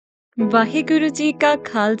वाहिगुरु जी का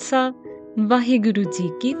खालसा वाहिगुरु जी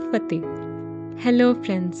की फतेह. Hello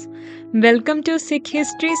friends, welcome to Sikh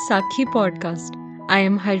History Sakhi podcast. I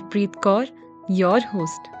am Harpreet Kaur, your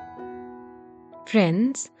host.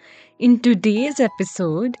 Friends, in today's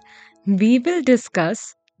episode, we will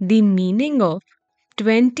discuss the meaning of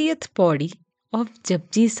 20th Pauri of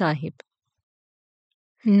Japji Sahib.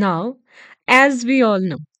 Now, as we all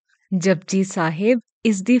know, Japji Sahib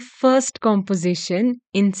is the first composition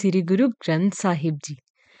in Sri Guru Granth Sahib Ji.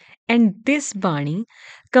 And this Bani,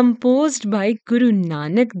 composed by Guru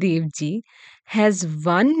Nanak Dev Ji, has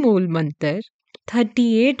one Mool Mantar,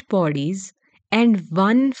 38 bodies, and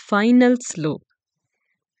one final slope.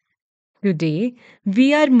 Today,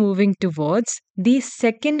 we are moving towards the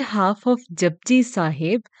second half of Japji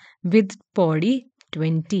Sahib with Pauri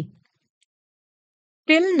 20.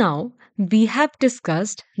 Till now, we have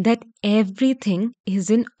discussed that everything is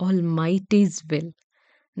in Almighty's will.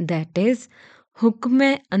 That is, हुक्म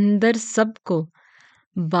अंदर सबको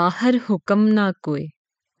बाहर हुक्म ना कोई.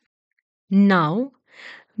 Now,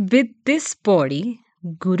 with this body,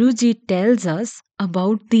 Guruji tells us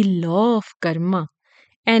about the law of karma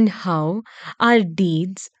and how our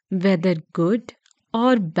deeds, whether good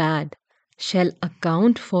or bad, shall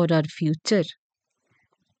account for our future.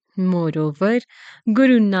 Moreover,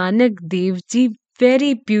 Guru Nanak Dev Ji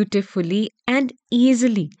very beautifully and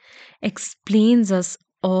easily explains us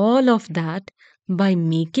all of that by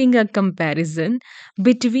making a comparison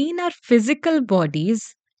between our physical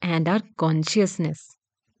bodies and our consciousness.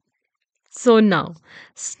 So now,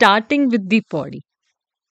 starting with the body.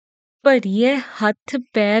 पर ये हथ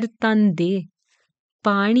पैर तन दे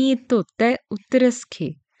पानी धोते उतरस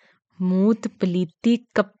खे मूत पलीती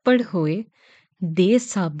कपड़ होए दे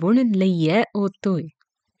साबुन लइयै ओतोए.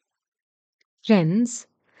 Friends,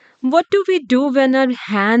 what do we do when our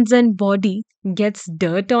hands and body gets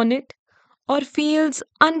dirt on it or feels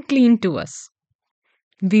unclean to us?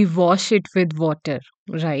 We wash it with water,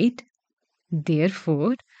 right?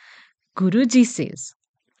 Therefore, Guruji says,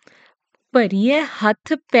 पर ये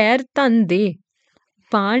हथ पैर तन दे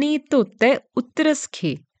पानी धोते उतरस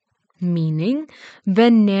खे. Meaning,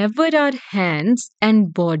 whenever our hands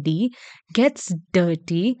and body gets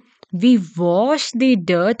dirty, we wash the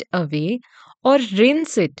dirt away or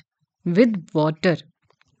rinse it with water,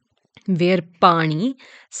 where pani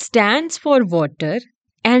stands for water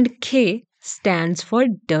and khe stands for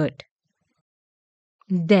dirt.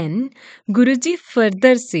 Then Guruji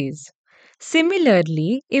further says,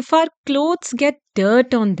 similarly, if our clothes get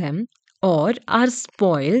dirt on them or are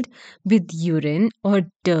spoiled with urine or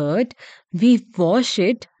dirt, we wash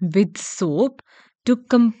it with soap to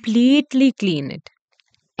completely clean it.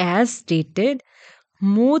 As stated,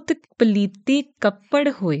 मूत पलीती कपड़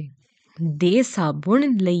होए दे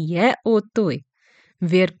साबुन लइयै ओतोए,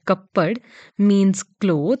 where kappad means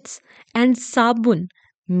clothes and sabun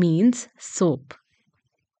means soap.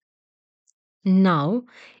 Now,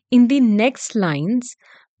 in the next lines,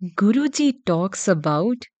 Guruji talks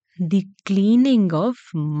about the cleaning of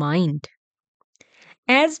mind.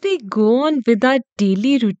 As we go on with our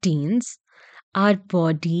daily routines, our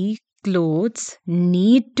body, clothes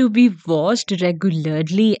need to be washed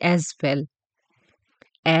regularly as well.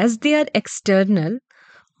 As they are external,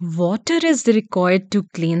 water is required to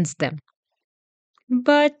cleanse them.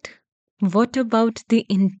 But what about the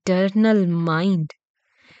internal mind,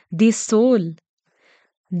 the soul?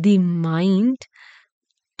 The mind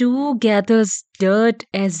too gathers dirt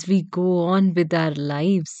as we go on with our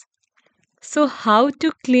lives. So, how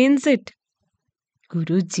to cleanse it?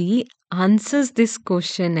 Guruji answers this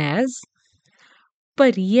question as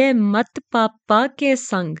पर ये मत पापा के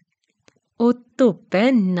संग ओ धोपे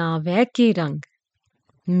नावे के रंग.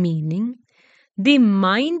 Meaning, the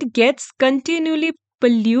mind gets continually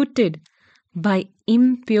polluted by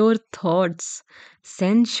impure thoughts,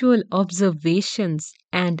 sensual observations,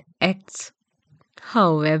 and acts.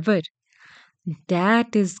 However,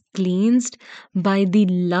 that is cleansed by the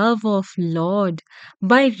love of Lord,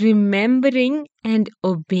 by remembering and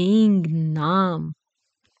obeying Naam.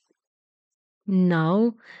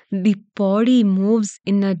 Now, the body moves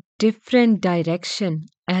in a different direction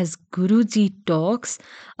as Guruji talks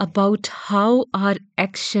about how our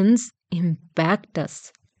actions impact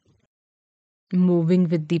us. Moving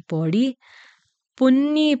with the body,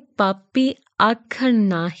 Punni पापी आखन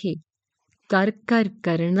नाहे कर कर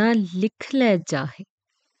करना लिख ले जाहे.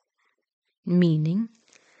 Meaning,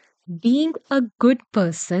 being a good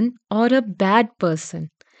person or a bad person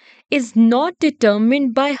is not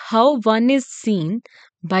determined by how one is seen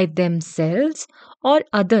by themselves or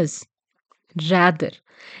others. Rather,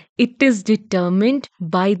 it is determined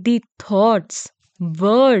by the thoughts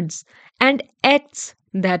words, and acts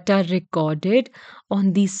that are recorded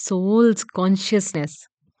on the soul's consciousness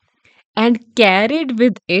and carried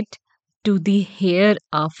with it to the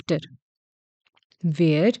hereafter,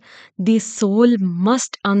 where the soul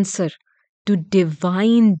must answer to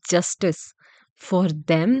divine justice for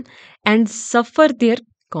them and suffer their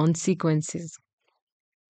consequences.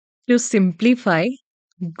 To simplify,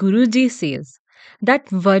 Guruji says that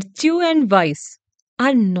virtue and vice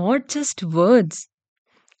are not just words,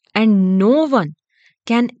 and no one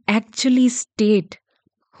can actually state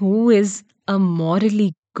who is a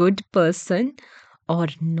morally good person or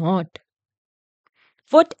not.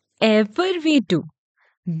 Whatever we do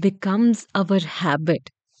becomes our habit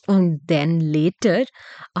and then later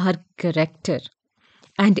our character.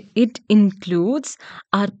 And it includes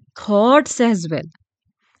our thoughts as well.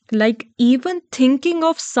 Like even thinking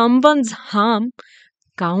of someone's harm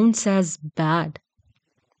counts as bad.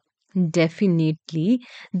 Definitely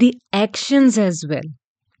the actions as well.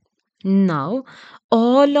 Now,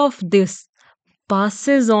 all of this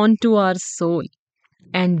passes on to our soul,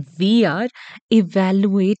 and we are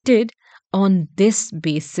evaluated on this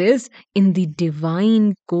basis in the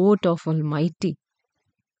divine court of Almighty.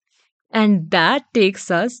 And that takes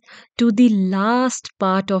us to the last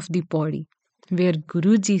part of the body, where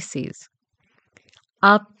Guruji says,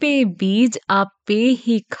 आपे बीज आपे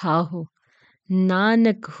ही खाहो,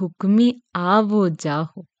 नानक हुक्मी आवो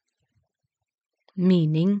जाहो.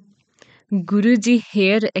 Meaning, Guruji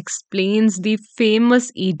here explains the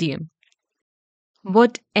famous idiom,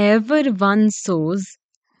 whatever one sows,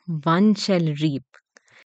 one shall reap,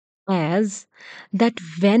 as that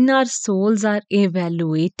when our souls are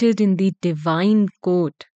evaluated in the divine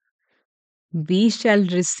court, we shall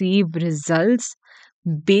receive results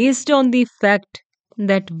based on the fact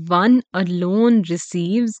that one alone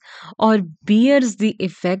receives or bears the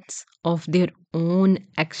effects of their own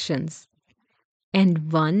actions,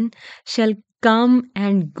 and one shall come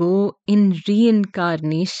and go in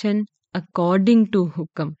reincarnation according to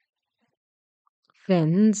Hukam.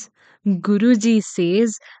 Friends, Guruji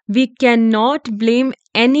says we cannot blame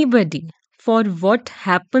anybody for what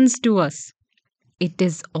happens to us. It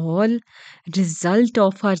is all result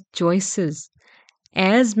of our choices,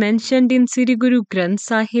 as mentioned in Sri Guru Granth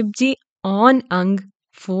Sahib Ji on Ang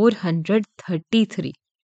 433.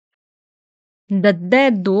 दद्दै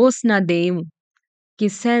दोष न देव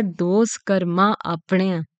किसै दोष कर्मा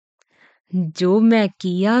अपने जो मैं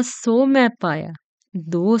किया सो मैं पाया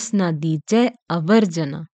दोष न दीजै अवर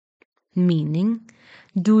जना. Meaning,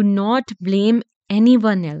 do not blame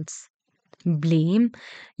anyone else. Blame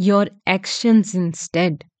your actions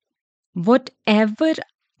instead. Whatever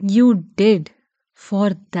you did,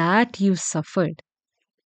 for that you suffered.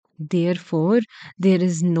 Therefore, there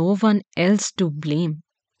is no one else to blame.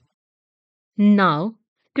 Now,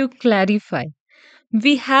 to clarify,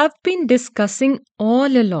 we have been discussing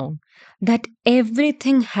all along that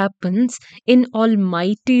everything happens in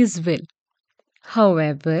Almighty's will.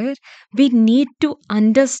 However, we need to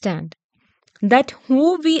understand that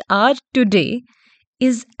who we are today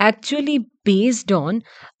is actually based on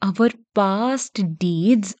our past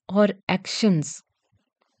deeds or actions.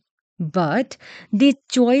 But the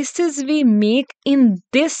choices we make in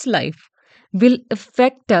this life will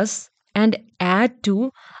affect us and add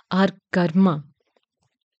to our karma.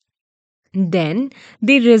 Then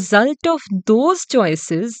the result of those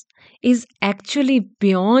choices is actually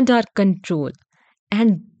beyond our control,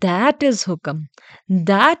 and that is Hukam,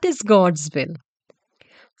 that is God's will.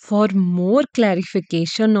 For more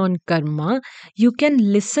clarification on karma, you can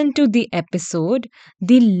listen to the episode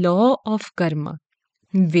The Law of Karma,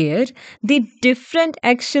 where the different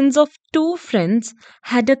actions of two friends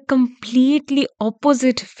had a completely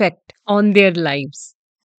opposite effect on their lives.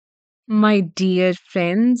 My dear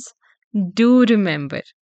friends, do remember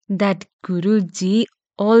that Guruji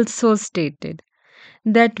also stated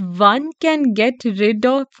that one can get rid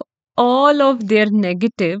of all of their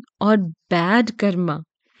negative or bad karma,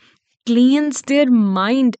 cleanse their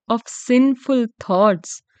mind of sinful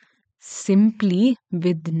thoughts simply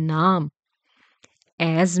with Naam,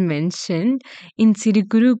 as mentioned in Sri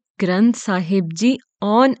Guru Granth Sahib Ji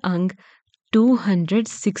on Ang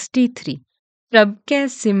 263. प्रभ कै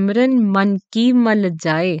सिमरन मन की मल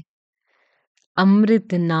जाए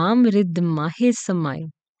अमृत नाम rhythm माहे समाए.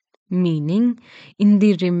 Meaning, in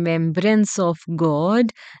the remembrance of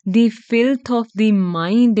God, the filth of the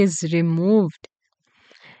mind is removed.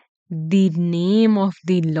 The name of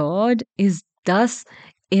the Lord is thus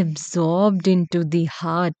absorbed into the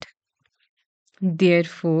heart.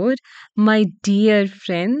 Therefore, my dear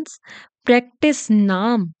friends, practice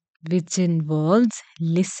Naam which involves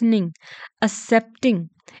listening, accepting,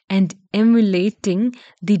 and emulating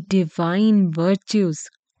the divine virtues.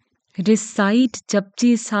 Recite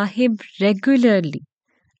Japji Sahib regularly,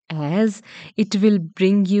 as it will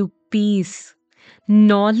bring you peace,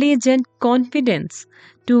 knowledge, and confidence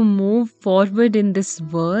to move forward in this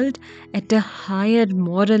world at a higher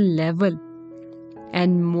moral level,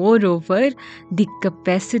 and moreover, the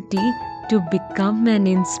capacity to become an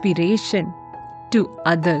inspiration to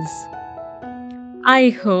others. I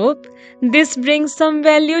hope this brings some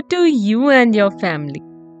value to you and your family.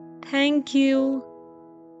 Thank you.